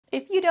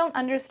If you don't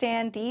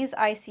understand these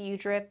ICU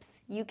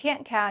drips, you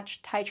can't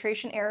catch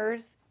titration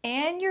errors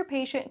and your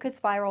patient could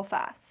spiral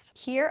fast.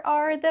 Here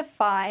are the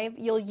 5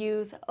 you'll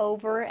use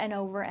over and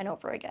over and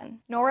over again.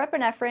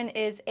 Norepinephrine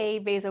is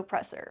a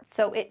vasopressor,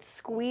 so it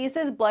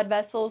squeezes blood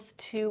vessels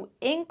to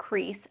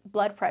increase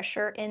blood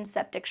pressure in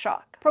septic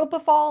shock.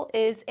 Propofol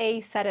is a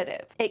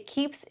sedative. It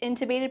keeps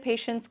intubated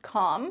patients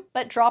calm,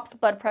 but drops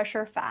blood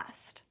pressure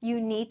fast.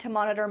 You need to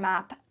monitor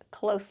MAP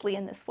closely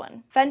in this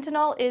one.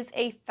 Fentanyl is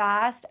a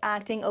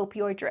fast-acting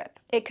opioid drip.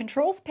 It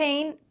controls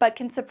pain, but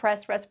can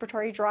suppress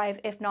respiratory drive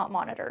if not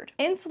monitored.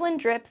 Insulin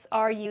drips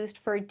are used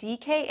for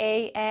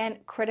DKA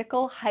and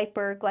critical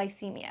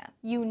hyperglycemia.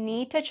 You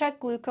need to check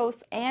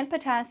glucose and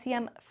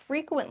potassium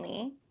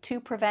frequently to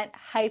prevent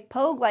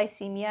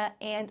hypoglycemia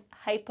and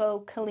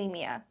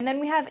hypokalemia. And then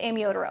we have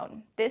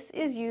amiodarone. This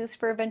is used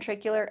for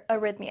ventricular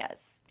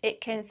arrhythmias. It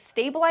can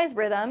stabilize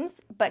rhythms,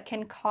 but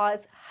can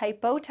cause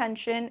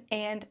hypotension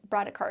and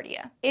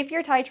bradycardia. If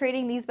you're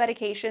titrating these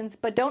medications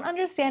but don't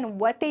understand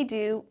what they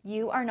do,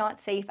 you are not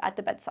safe at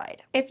the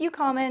bedside. If you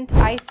comment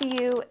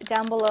ICU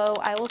down below,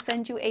 I will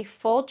send you a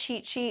full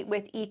cheat sheet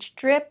with each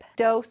drip,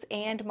 dose,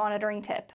 and monitoring tip.